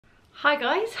Hi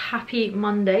guys, happy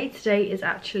Monday. Today is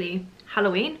actually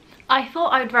Halloween. I thought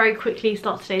I would very quickly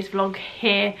start today's vlog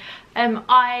here.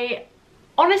 I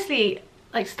honestly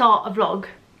start a vlog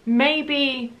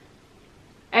maybe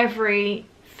every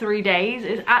 3 days.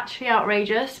 It's actually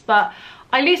outrageous, but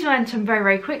I lose momentum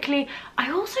very quickly.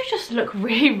 I also just look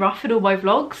really rough in all my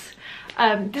vlogs.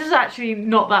 This is actually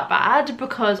not that bad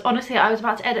because honestly I was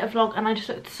about to edit a vlog and I just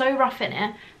looked so rough in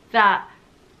it that,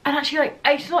 and actually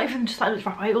it's not even just that I looked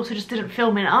rough, I also just didn't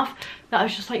film enough that I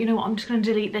was just like, you know what, I'm just going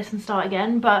to delete this and start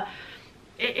again. But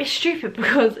it's stupid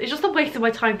because it's just a waste of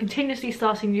my time continuously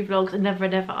starting new vlogs and never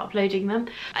uploading them.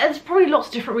 There's probably lots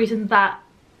of different reasons that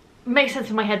make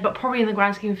sense in my head, but probably in the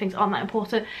grand scheme of things aren't that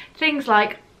important. Things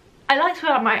like I like to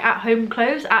wear my at-home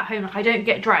clothes at home, like I don't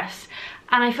get dressed,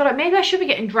 and I feel like maybe I should be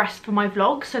getting dressed for my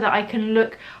vlog so that I can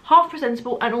look half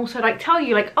presentable and also like tell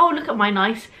you like, oh look at my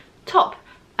nice top,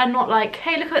 and not like,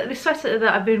 hey look at this sweater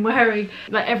that I've been wearing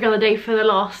like every other day for the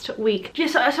last week.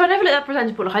 Just so I never look that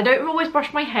presentable. Like I don't always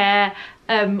brush my hair,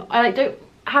 I don't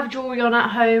have jewelry on at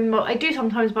home. I do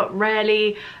sometimes but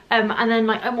rarely, and then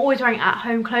like I'm always wearing at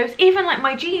home clothes. Even like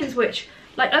my jeans, which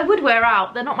like I would wear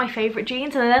out, they're not my favourite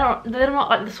jeans, and they're not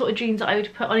like the sort of jeans that I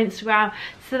would put on Instagram.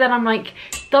 So then I'm like,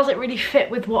 does it really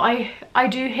fit with what I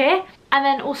do here? And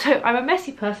then also I'm a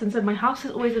messy person, so my house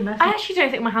is always a mess. I actually don't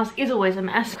think my house is always a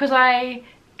mess because I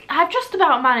have just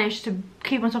about managed to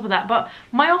keep on top of that. But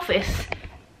my office,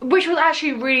 which was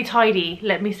actually really tidy,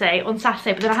 let me say, on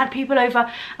Saturday, but then I had people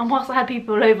over, and whilst I had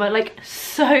people over, like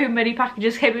so many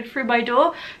packages came in through my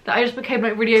door that I just became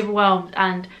like really overwhelmed.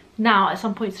 And now at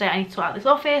some point today I need to sort out this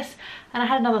office, and I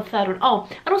had another third one. Oh,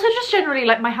 and also just generally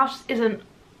like my house isn't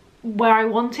where I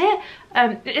want it.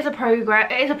 It is a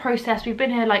process. We've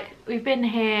been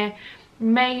here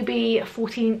maybe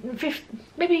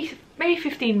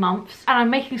 15 months, and I'm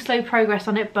making slow progress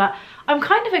on it, but I'm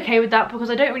kind of okay with that because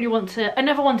I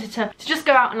never wanted to just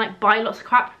go out and like buy lots of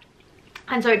crap.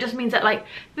 And so it just means that like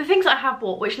the things I have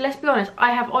bought, which let's be honest,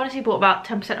 I have honestly bought about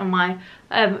 10% of my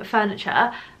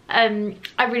furniture,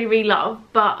 I really love,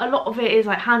 but a lot of it is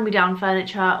like hand-me-down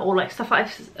furniture or like stuff that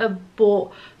I've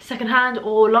bought secondhand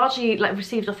or largely like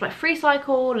received off like Free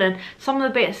Cycle. And some of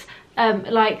the bits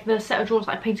like the set of drawers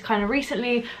that I painted kind of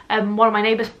recently, one of my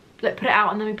neighbours like put it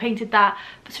out and then we painted that.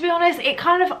 But to be honest, it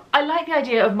kind of, I like the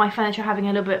idea of my furniture having a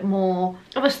little bit more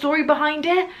of a story behind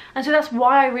it, and so that's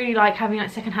why I really like having like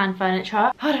secondhand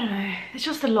furniture. I don't know, it's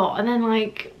just a lot. And then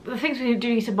like the things we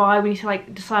do need to buy, we need to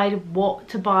like decide what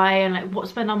to buy and like what to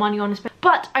spend our money on.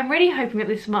 But I'm really hoping that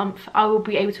this month I will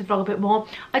be able to vlog a bit more.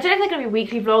 I don't know if they're going to be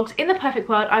weekly vlogs. In the perfect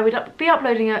world I would be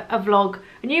uploading a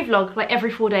new vlog like every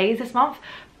 4 days this month,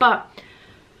 but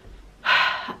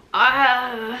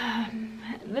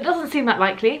it doesn't seem that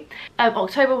likely.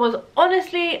 October was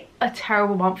honestly a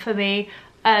terrible month for me.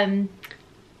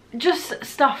 Just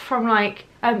stuff from like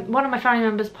one of my family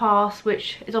members passed,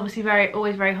 which is obviously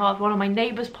always very hard. One of my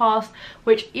neighbours passed,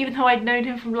 which even though I'd known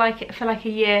him for like a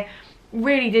year,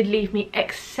 really did leave me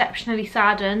exceptionally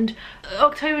saddened.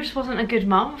 October just wasn't a good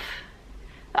month.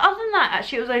 Other than that,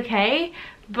 actually it was okay,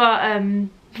 but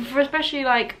for especially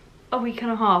like a week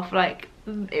and a half, like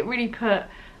it really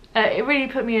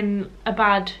put me in a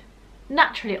bad,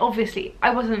 naturally, obviously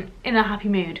I wasn't in a happy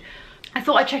mood. I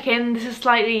thought I'd check in. This is a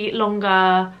slightly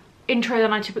longer intro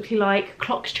than I typically like.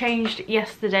 Clocks changed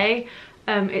yesterday.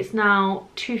 It's now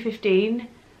 2:15.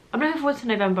 I'm looking forward to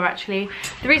November actually.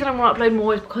 The reason I want to upload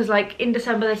more is because like in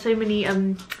December there's so many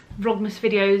vlogmas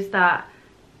videos that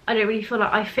I don't really feel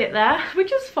like I fit there,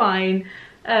 which is fine.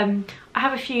 I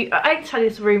have a few, I need to tidy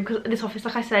this room because this office,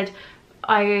 like I said,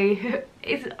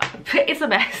 it's a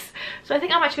mess. So I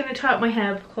think I'm actually going to tie up my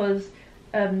hair because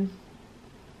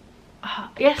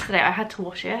yesterday I had to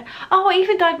wash it. Oh, I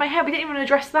even dyed my hair. We didn't even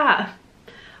address that.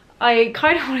 I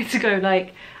kind of wanted to go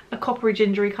like a coppery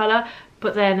gingery colour,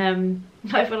 but then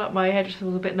I feel like my hairdresser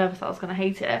was a bit nervous that I was going to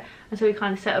hate it, and so we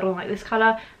kind of settled on like this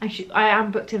colour. And I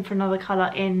am booked in for another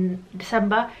colour in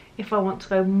December if I want to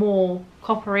go more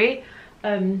coppery,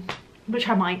 which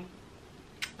I might.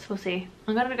 So we'll see.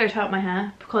 I'm gonna go tie up my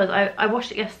hair because I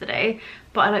washed it yesterday,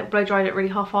 but I like blow dried it really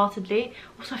half-heartedly.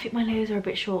 Also I think my layers are a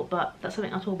bit short, but that's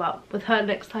something I'll talk about with her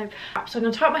next time. So I'm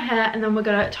gonna tie up my hair and then we're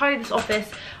gonna tidy this office.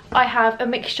 I have a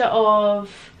mixture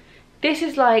of, this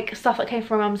is like stuff that came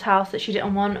from my mum's house that she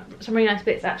didn't want, some really nice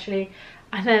bits actually.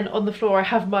 And then on the floor I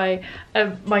have my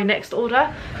my next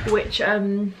order, which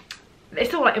it's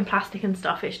still like in plastic and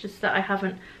stuff, it's just that I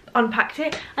haven't unpacked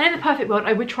it. And in the perfect world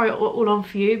I would try it all on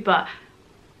for you, but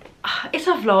it's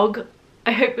a vlog.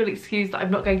 I hope you'll excuse that I'm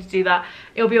not going to do that.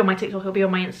 It'll be on my TikTok, it'll be on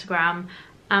my Instagram,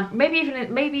 maybe even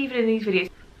in these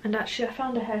videos. And actually I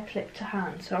found a hair clip to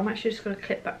hand, so I'm actually just going to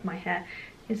clip back my hair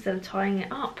instead of tying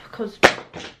it up, because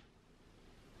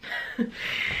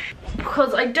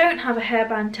I don't have a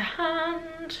hairband to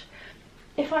hand.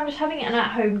 If I'm just having an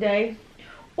at-home day,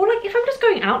 or like if I'm just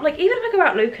going out, like even if I go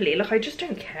out locally, like I just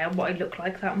don't care what I look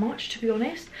like that much, to be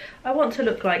honest. I want to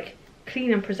look like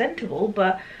clean and presentable,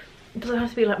 but it doesn't have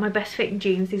to be like my best fitting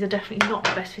jeans. These are definitely not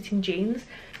the best fitting jeans.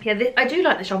 Yeah, I do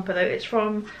like the jumper though. It's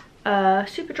from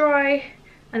Superdry,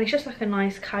 and it's just like a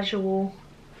nice casual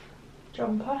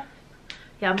jumper.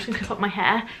 Yeah, I'm just gonna clip up my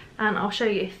hair and I'll show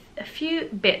you a few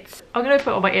bits. I'm gonna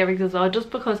put on my earrings as well, just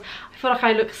because I feel like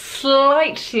I look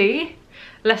slightly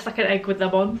less like an egg with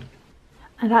them on.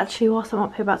 And actually, whilst I'm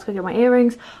up here about to go get my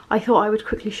earrings, I thought I would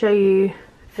quickly show you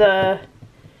the,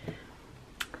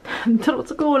 I don't know what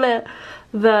to call it,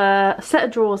 the set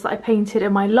of drawers that I painted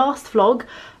in my last vlog.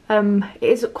 It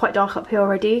is quite dark up here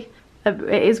already.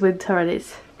 It is winter and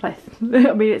it's like,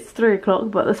 I mean it's 3 o'clock,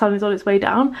 but the sun is on its way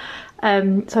down.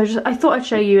 So I thought I'd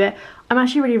show you it. I'm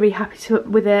actually really happy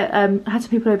with it. I had some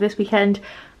people over this weekend,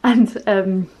 and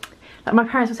like my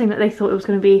parents were saying that they thought it was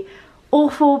going to be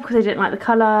awful because they didn't like the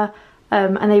colour,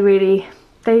 and they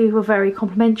were very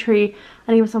complimentary,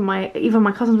 and even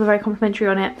my cousins were very complimentary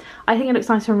on it. I think it looks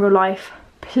nicer in real life.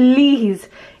 Please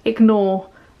ignore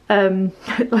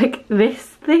like this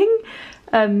thing.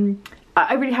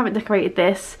 I really haven't decorated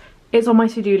this. It's on my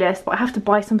to-do list, but I have to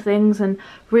buy some things, and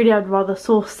really I'd rather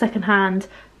source secondhand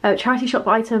charity shop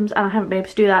items, and I haven't been able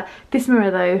to do that. This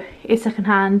mirror though is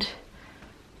secondhand.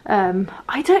 I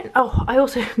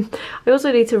also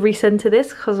need to recenter this,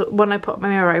 because when I put up my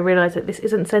mirror I realised that this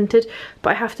isn't centered,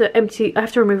 but I have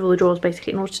to remove all the drawers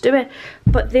basically in order to do it.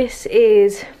 But this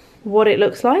is what it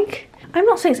looks like. I'm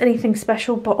not saying it's anything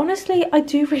special, but honestly I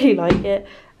do really like it.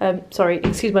 Sorry,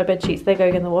 excuse my bed sheets, they're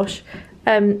going in the wash.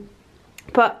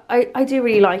 But I do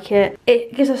really like it.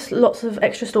 It gives us lots of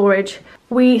extra storage.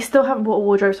 We still haven't bought a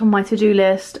wardrobe, it's on my to-do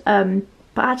list, but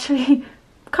actually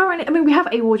currently, I mean we have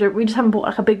a wardrobe, we just haven't bought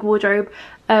like a big wardrobe.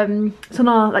 It's on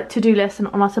our like to-do list and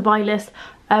on our to-buy list,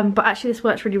 but actually this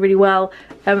works really well.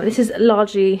 This is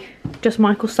largely just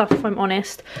Michael's stuff, if I'm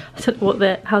honest. I don't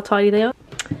know how tidy they are,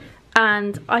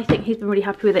 and I think he's been really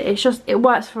happy with it. It's just, it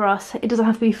works for us, it doesn't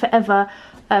have to be forever.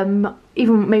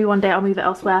 Even maybe one day I'll move it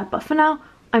elsewhere, but for now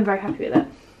I'm very happy with it.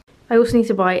 I also need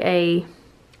to buy a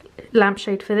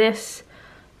lampshade for this.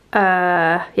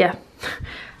 Yeah,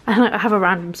 and I have a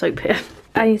random soap here.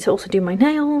 I need to also do my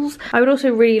nails. I would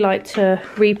also really like to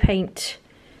repaint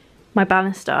my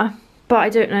banister, but I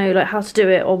don't know like how to do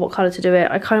it or what colour to do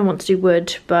it. I kind of want to do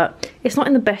wood, but it's not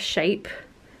in the best shape,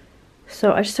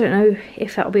 so I just don't know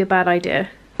if that will be a bad idea.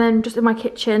 Then just in my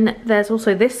kitchen there's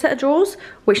also this set of drawers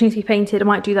which needs to be painted. I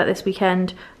might do that this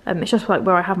weekend. It's just like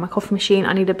where I have my coffee machine.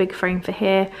 I need a big frame for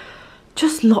here.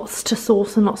 Just lots to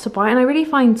source and lots to buy, and I really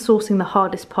find sourcing the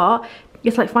hardest part.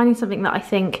 It's like finding something that I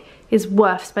think is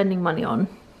worth spending money on.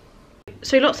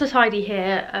 So lots to tidy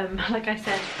here. Like I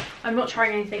said, I'm not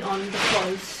trying anything on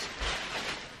because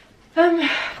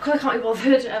I can't be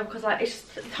bothered, because like it's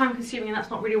just time consuming, and that's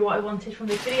not really what I wanted from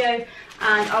this video.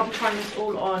 And I'll be trying this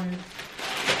all on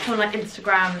like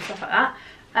Instagram and stuff like that.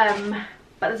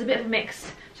 But there's a bit of a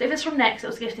mix. So if it's from Next, it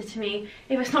was gifted to me.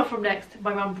 If it's not from Next,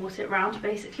 my mum brought it round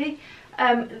basically.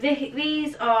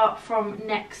 These are from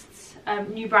Next's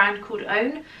new brand called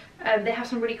Own. They have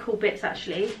some really cool bits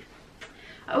actually.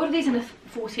 I ordered these in a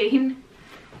 14.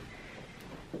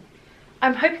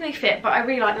 I'm hoping they fit, but I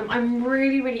really like them. I'm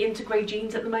really into grey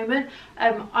jeans at the moment.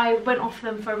 I went off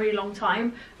them for a really long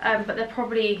time, but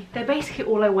they're basically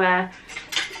all I wear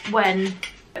when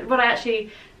I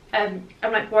actually I'm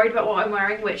like worried about what I'm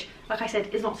wearing, which like I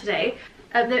said is not today.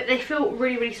 They feel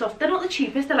really soft. They're not the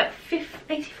cheapest, they're like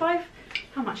 85.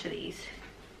 How much are these?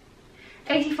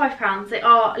 £85. They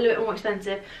are a little bit more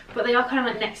expensive, but they are kind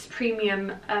of like Next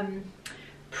premium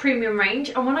range.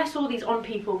 And when I saw these on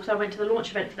people, so I went to the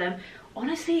launch event for them,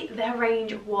 honestly their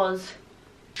range was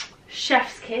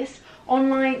chef's kiss.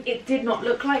 Online it did not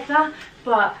look like that,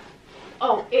 but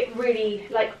oh, it really,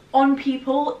 like on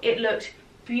people it looked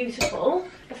beautiful.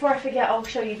 Before I forget, I'll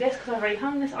show you this because I've already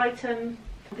hung this item.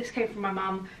 This came from my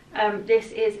mum.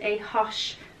 This is a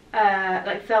Hush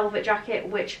like velvet jacket,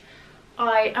 which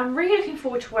I am really looking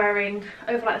forward to wearing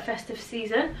over like the festive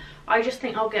season. I just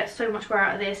think I'll get so much wear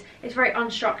out of this. It's very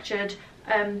unstructured,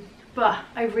 but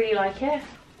I really like it.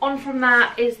 On from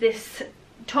that is this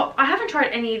top. I haven't tried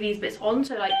any of these bits on,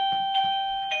 so like,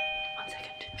 1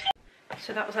 second.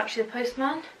 So that was actually the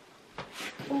postman.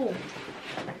 Oh,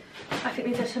 I think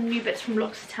these are some new bits from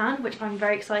L'Occitane, which I'm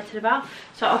very excited about.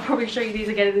 So I'll probably show you these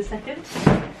again in a second.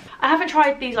 I haven't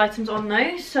tried these items on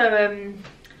though, so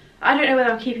I don't know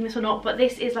whether I'm keeping this or not, but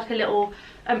this is like a little,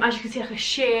 as you can see, like a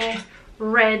sheer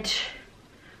red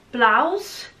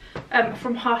blouse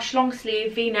from Hush, long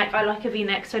sleeve, v-neck. I like a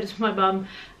v-neck, so does my mum.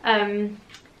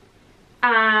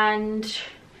 And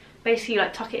basically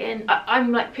like tuck it in.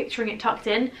 I'm like picturing it tucked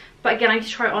in, but again I need to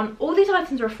try it on. All these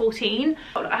items are 14.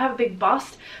 I have a big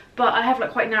bust, but I have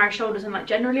like quite narrow shoulders, and like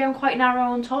generally I'm quite narrow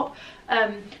on top.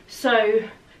 So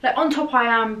like on top I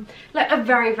am like a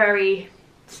very, very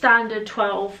standard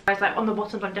 12. Like on the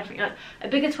bottoms I'm definitely like a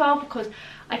bigger 12 because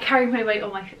I carry my weight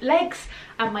on my legs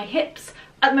and my hips.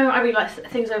 At the moment I really like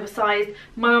things oversized.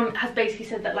 My mum has basically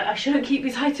said that like I shouldn't keep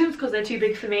these items because they're too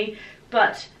big for me,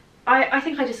 but I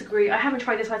think I disagree. I haven't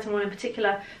tried this item on in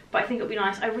particular, but I think it'll be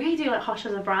nice. I really do like Hush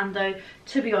as a brand though,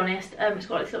 to be honest. It's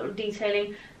got like this little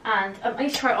detailing, and I need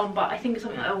to try it on, but I think it's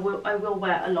something that I will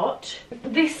wear a lot.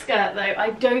 This skirt though, I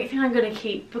don't think I'm going to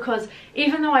keep, because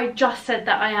even though I just said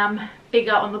that I am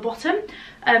bigger on the bottom,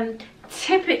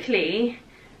 typically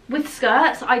with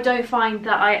skirts I don't find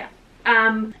that I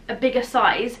am a bigger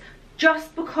size,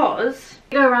 just because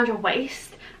they go around your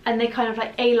waist and they kind of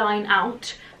like A-line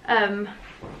out.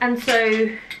 And so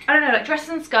I don't know, like dresses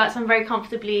and skirts I'm very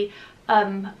comfortably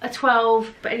a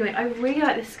 12. But anyway, I really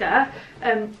like this skirt.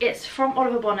 It's from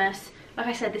Oliver Bonas. Like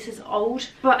I said, this is old,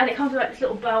 and it comes with like this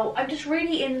little belt.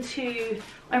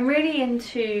 I'm really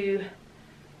into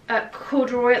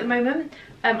corduroy at the moment.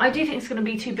 I do think it's going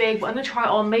to be too big, but I'm going to try it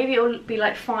on. Maybe it'll be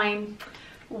like fine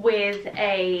with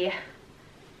a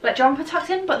like jumper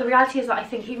tucked in, but the reality is that I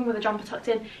think even with a jumper tucked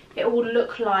in, it will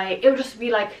look like, it'll just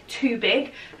be like too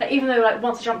big. Like even though like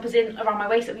once the jumper's in around my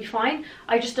waist it'll be fine,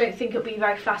 I just don't think it'll be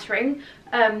very flattering.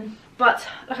 But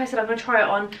like I said, I'm going to try it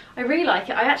on. I really like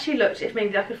it. I actually looked if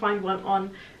maybe I could find one on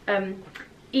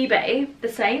eBay the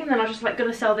same, and then I was just like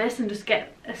going to sell this and just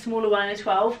get a smaller one in a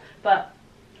 12, but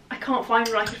I can't find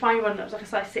one. I could find one that was like a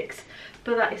size 6,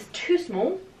 but that is too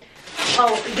small.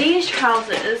 Oh, these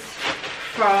trousers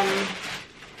from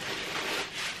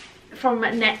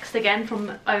Next, again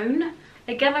from Own.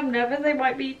 Again, I'm nervous they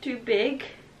might be too big.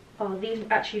 Oh, these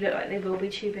actually look like they will be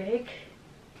too big.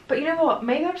 But you know what?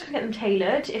 Maybe I'm just gonna get them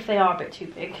tailored if they are a bit too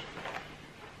big.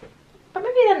 But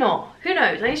maybe they're not. Who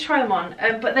knows? I need to try them on.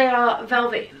 But they are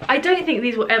velvet. I don't think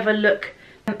these will ever look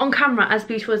on camera as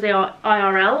beautiful as they are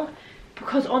IRL,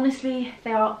 because honestly,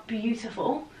 they are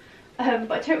beautiful.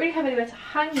 But I don't really have anywhere to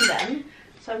hang them,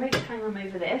 so I may just hang them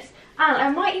over this. And I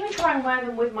might even try and wear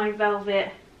them with my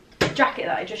velvet jacket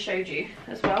that I just showed you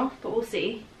as well, but we'll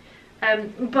see.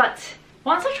 But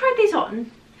once I've tried these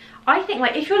on, I think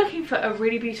like if you're looking for a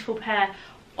really beautiful pair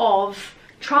of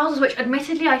trousers, which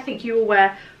admittedly I think you will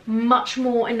wear much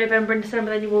more in November and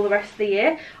December than you will the rest of the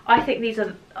year, I think these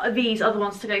are the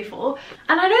ones to go for.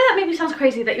 And I know that maybe sounds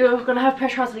crazy that you're gonna have a pair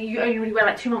of trousers that you only really wear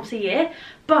like 2 months a year,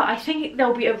 but I think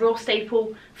they'll be a real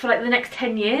staple for like the next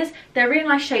 10 years. They're really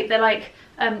nice shape. They're like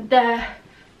they're a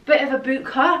bit of a boot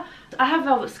cut. I have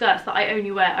velvet skirts that I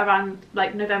only wear around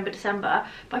like November, December,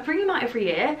 but I bring them out every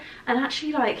year, and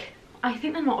actually like I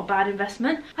think they're not a bad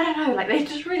investment. I don't know, like they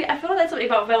just really, I feel like there's something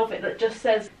about velvet that just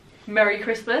says Merry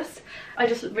Christmas. I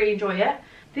just really enjoy it.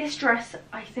 This dress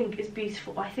I think is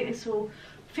beautiful. I think this will,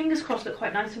 fingers crossed, look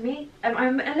quite nice for me.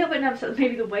 I'm a little bit nervous that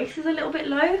maybe the waist is a little bit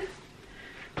low.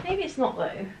 Maybe it's not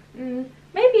though.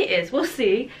 Maybe it is, we'll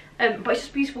see. But it's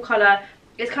just a beautiful colour.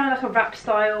 It's kind of like a wrap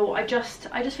style. I just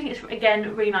think it's,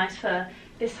 again, really nice for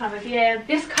this time of year.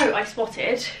 This coat I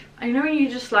spotted. I know you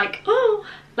just like, oh,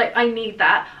 like I need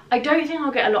that. I don't think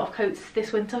I'll get a lot of coats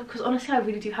this winter, because honestly I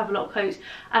really do have a lot of coats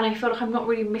and I feel like I'm not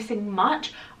really missing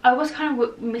much. I was kind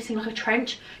of missing like a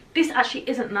trench. This actually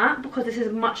isn't that, because this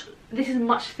is much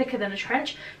thicker than a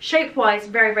trench. Shape wise,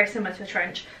 very, very similar to a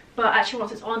trench, but actually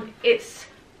once it's on, it's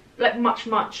like much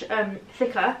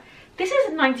thicker. This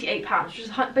is £98, which is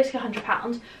basically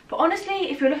 £100. But honestly,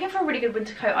 if you're looking for a really good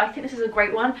winter coat, I think this is a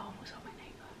great one. Oh, what's up, my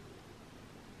neighbour?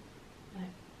 No,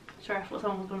 sorry, I thought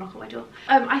someone was gonna knock on my door.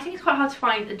 I think it's quite hard to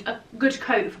find a good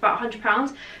coat for about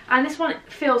 £100, and this one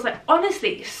feels like,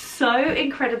 honestly, so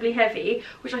incredibly heavy,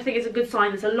 which I think is a good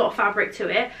sign. There's a lot of fabric to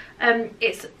it.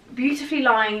 It's beautifully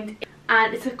lined,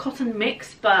 and it's a cotton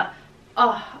mix, but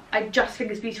oh, I just think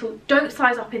it's beautiful. Don't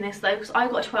size up in this though, because I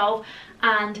got a 12,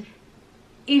 and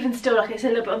even still, like it's a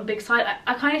little bit on the big side.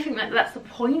 I kind of think that that's the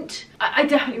point. I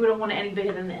definitely wouldn't want it any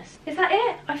bigger than this. Is that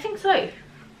it? I think so.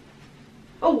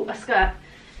 Oh, a skirt.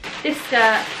 This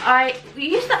skirt, I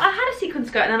had a sequin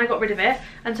skirt and then I got rid of it,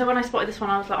 and so when I spotted this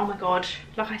one I was like, oh my god,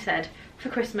 like I said, for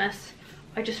Christmas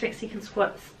I just think sequin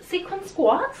skirts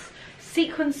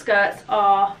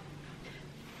are,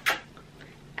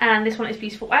 and this one is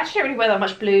beautiful. I actually don't really wear that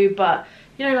much blue, but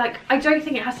you know, like I don't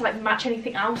think it has to like match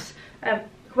anything else.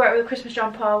 Wear it with a Christmas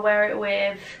jumper, wear it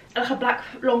with like a black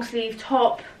long sleeve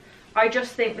top. I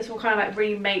just think this will kind of like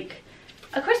really make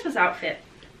a Christmas outfit.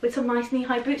 with some nice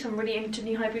knee-high boots. I'm really into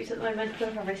knee-high boots at the moment. I don't know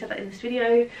if I've already said that in this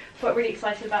video, but really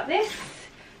excited about this.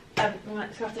 I'm going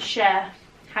to have to share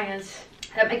hangers.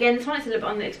 Again, this one is a little bit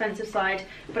on the expensive side,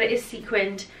 but it is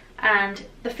sequined and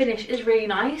the finish is really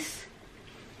nice.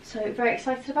 So very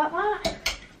excited about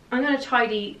that. I'm going to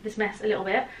tidy this mess a little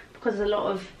bit because there's a lot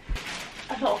of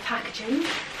packaging.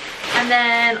 And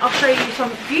then I'll show you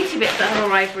some beauty bits that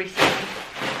have arrived recently.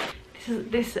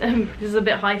 This is a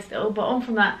bit high still, but on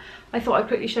from that, I thought I'd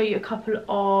quickly show you a couple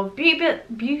of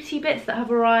beauty bits that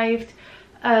have arrived.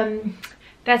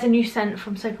 There's a new scent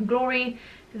from Soap and Glory.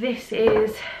 This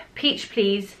is Peach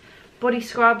Please Body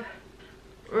Scrub.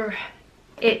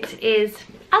 It is,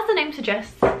 as the name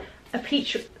suggests, a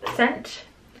peach scent.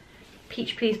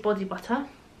 Peach Please Body Butter.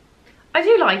 I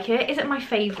do like it. Is it my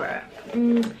favourite?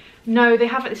 No, they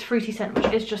have this fruity scent,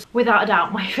 which is just without a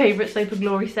doubt my favourite Soap and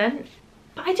Glory scent.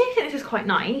 But I do think this is quite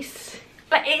nice.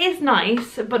 Like, it is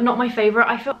nice, but not my favourite.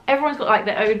 I feel everyone's got like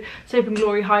their own Soap and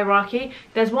Glory hierarchy.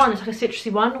 There's one, it's like a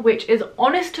citrusy one, which is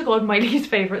honest to God my least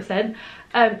favourite scent.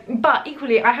 But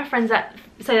equally, I have friends that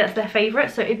say that's their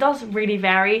favourite, so it does really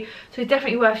vary. So it's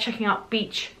definitely worth checking out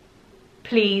Peach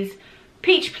Please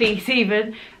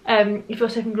even. If you're a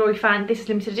Soap and Glory fan, this is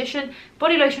limited edition.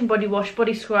 Body lotion, body wash,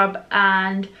 body scrub,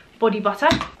 and body butter.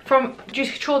 From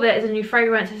Juicy Couture, there is a new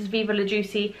fragrance. This is Viva La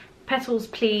Juicy Petals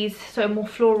Please, so more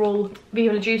floral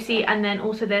Viva La Juicy. And then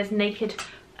also there's Naked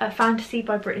Fantasy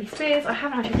by Britney Spears. I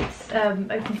haven't actually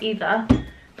opened either.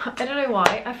 I don't know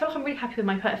why. I feel like I'm really happy with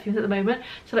my perfumes at the moment.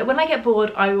 So like when I get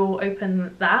bored, I will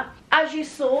open that. As you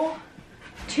saw,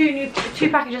 two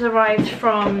packages arrived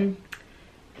from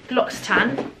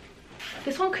L'Occitane.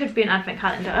 This one could be an advent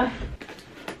calendar.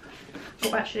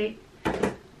 Oh, actually,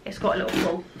 it's got a little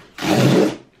pull.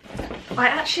 I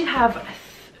actually have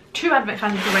 2 advent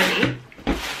calendars already.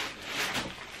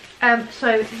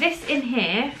 So this in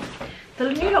here,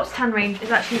 the new L'Occitane range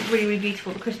is actually really, really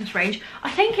beautiful, the Christmas range.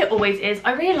 I think it always is.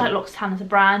 I really like L'Occitane as a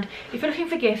brand. If you're looking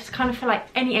for gifts, kind of for like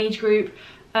any age group,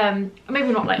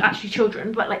 maybe not like actually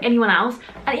children, but like anyone else,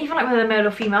 and even like whether they're male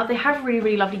or female, they have really,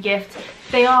 really lovely gifts.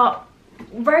 They are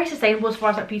very sustainable as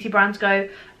far as like beauty brands go,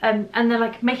 and they're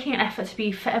like making an effort to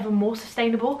be forever more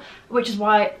sustainable, which is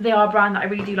why they are a brand that I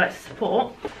really do like to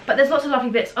support. But there's lots of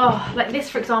lovely bits. Oh, like this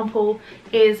for example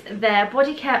is their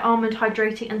body care almond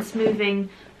hydrating and smoothing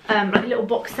like a little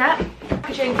box set.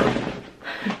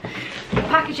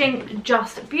 Packaging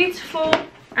just beautiful,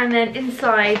 and then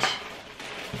inside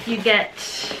you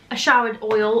get a showered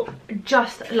oil.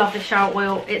 Just love this shower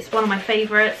oil, it's one of my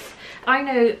favorites. I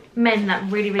know men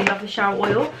that really, really love the shower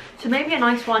oil, so maybe a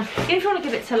nice one if you want to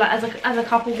give it to like as a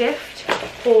couple gift,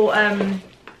 or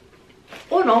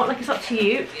not, like it's up to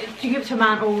you. You give it to a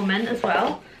man or a woman as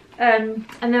well. And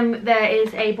then there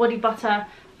is a body butter,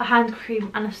 a hand cream,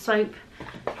 and a soap.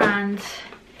 And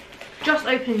just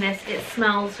opening this, it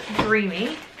smells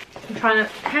dreamy. I'm trying to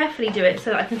carefully do it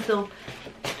so that I can still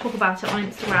talk about it on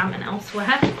Instagram and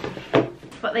elsewhere.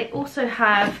 But they also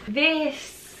have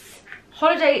this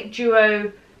Holiday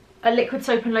Duo, a liquid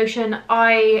soap and lotion.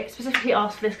 I specifically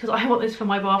asked for this because I want this for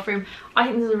my bathroom. I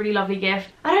think this is a really lovely gift.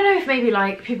 I don't know if maybe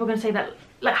like people are going to say that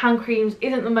like hand creams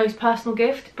isn't the most personal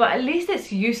gift, but at least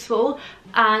it's useful,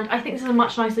 and I think this is a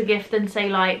much nicer gift than say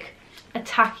like a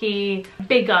tacky,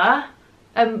 bigger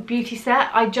beauty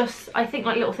set. I think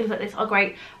like little things like this are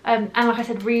great, and like I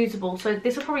said, reusable. So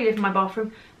this will probably live in my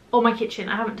bathroom or my kitchen.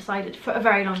 I haven't decided for a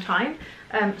very long time,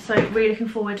 so really looking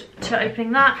forward to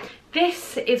opening that.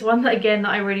 This is one that again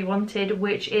that I really wanted,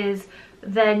 which is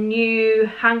their new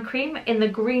hand cream in the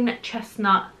green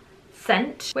chestnut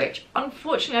scent, which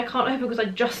unfortunately I can't open because I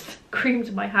just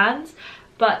creamed my hands,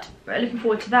 but looking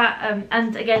forward to that.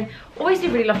 And again, always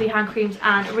do really lovely hand creams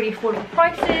and really affordable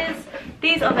prices.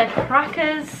 These are their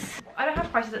crackers. I don't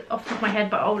have prices off the top of my head,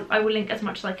 but I will link as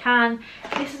much as I can.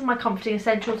 This is my comforting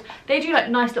essentials. They do like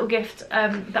nice little gifts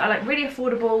that are like really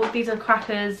affordable. These are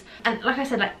crackers, and like I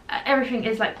said, like everything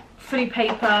is like fully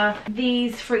paper.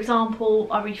 These for example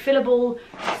are refillable,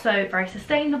 so very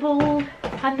sustainable.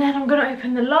 And then I'm gonna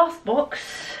open the last box.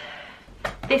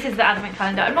 This is the advent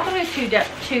calendar. I'm not gonna go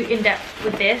too in depth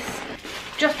with this,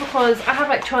 just because I have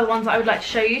like 2 other ones that I would like to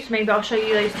show you, so maybe I'll show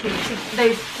you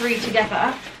those 3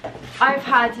 together. I've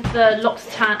had the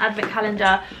L'Occitane advent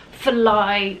calendar for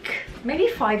like maybe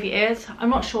 5 years. I'm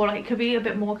not sure, like it could be a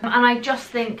bit more. And I just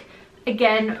think,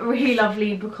 again, really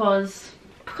lovely because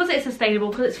it's sustainable,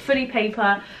 because it's fully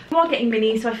paper. You are getting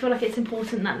minis, so I feel like it's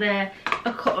important that they're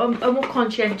a more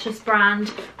conscientious brand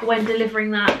when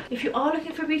delivering that. If you are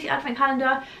looking for a beauty advent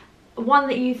calendar, one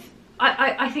that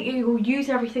I think you will use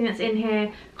everything that's in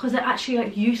here because they're actually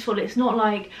like useful. It's not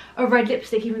like a red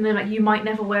lipstick, even though like you might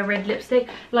never wear red lipstick.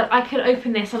 Like I could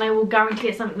open this and I will guarantee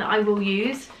it's something that I will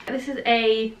use. This is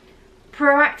a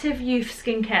Proactive Youth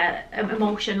skincare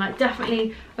emulsion, like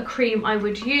definitely a cream I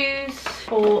would use.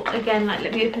 Or again, like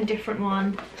let me open a different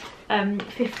one.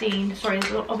 15, sorry,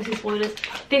 there's obviously spoilers.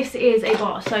 This is a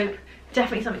bar soap,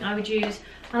 definitely something I would use,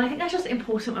 and I think that's just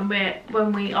important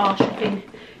when we are shopping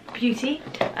beauty.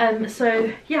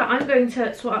 So yeah, I'm going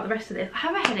to sort out the rest of this. I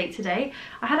have a headache today.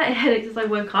 I had a headache since I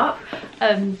woke up,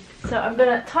 so I'm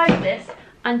gonna tidy this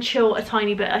and chill a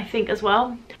tiny bit, I think, as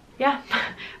well. Yeah,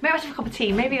 make myself a cup of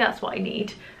tea, maybe that's what I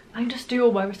need. I can just do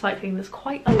all my recycling, there's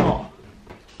quite a lot.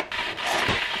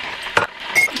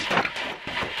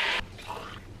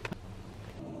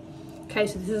 Okay,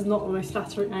 so this is not the most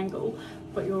flattering angle,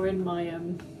 but you're in my,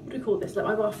 what do you call this, like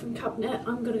my bathroom cabinet.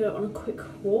 I'm gonna go on a quick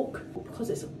walk because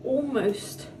it's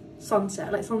almost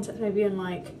sunset. Like sunset's maybe in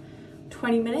like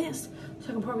 20 minutes, so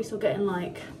I can probably still get in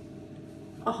like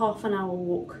a half an hour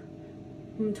walk.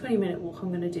 20-minute walk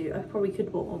I'm gonna do. I probably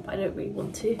could walk more, but I don't really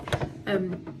want to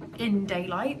in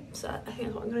daylight, so I think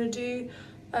that's what I'm gonna do.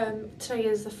 Today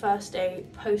is the first day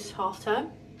post half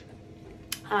term,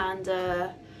 and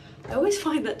I always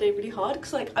find that day really hard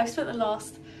because like I've spent the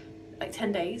last like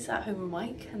 10 days at home with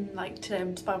Mike, and like today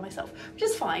I'm just by myself, which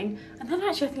is fine. And then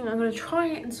actually I think I'm gonna try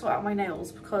and sort out my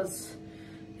nails because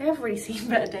they haven't really seen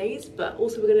better days, but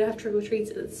also we're gonna have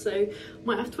trick-or-treaters, so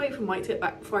might have to wait for Mike to get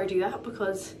back before I do that,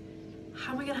 because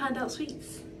how am I gonna hand out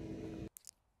sweets?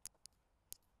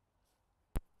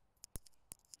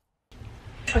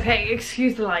 Okay,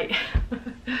 excuse the light.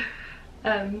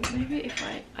 Maybe if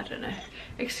I don't know.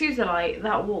 Excuse the light,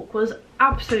 that walk was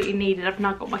absolutely needed. I've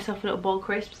now got myself a little bowl of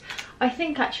crisps. I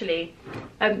think actually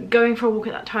going for a walk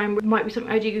at that time might be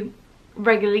something I do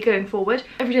regularly going forward.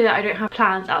 Every day that I don't have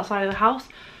plans outside of the house.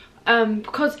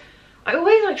 Because I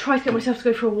always like try to get myself to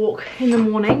go for a walk in the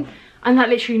morning, and that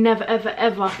literally never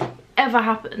ever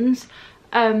happens.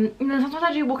 And then sometimes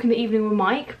I do walk in the evening with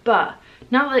Mike, but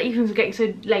now that the evenings are getting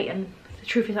so late, and the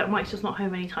truth is that Mike's just not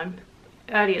home anytime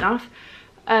early enough,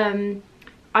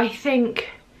 I think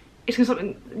it's going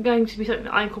to be something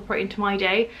that I incorporate into my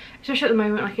day, especially at the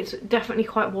moment. Like it's definitely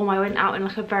quite warm. I went out in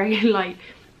like a very light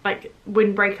like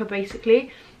windbreaker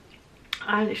basically,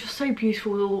 and it's just so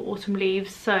beautiful with all the autumn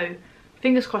leaves. So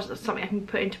fingers crossed that's something I can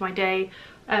put into my day.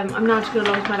 I'm now just going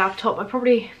to log my laptop. I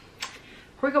probably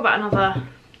got about another,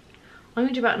 I'm going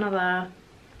to do about another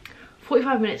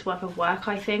 45 minutes worth of work,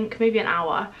 I think, maybe an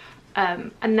hour.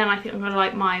 And then I think I'm gonna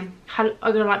light my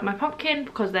pumpkin,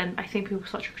 because then I think people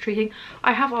start trick-or-treating.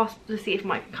 I have asked to see if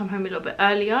Mike can come home a little bit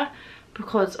earlier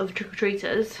because of the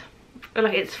trick-or-treaters.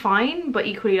 Like it's fine, but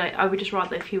equally like I would just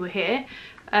rather if he were here.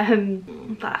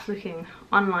 That's looking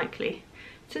unlikely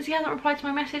since he hasn't replied to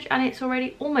my message and it's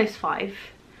already almost 5.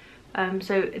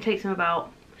 So it takes him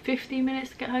about 15 minutes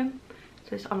to get home,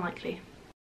 so it's unlikely.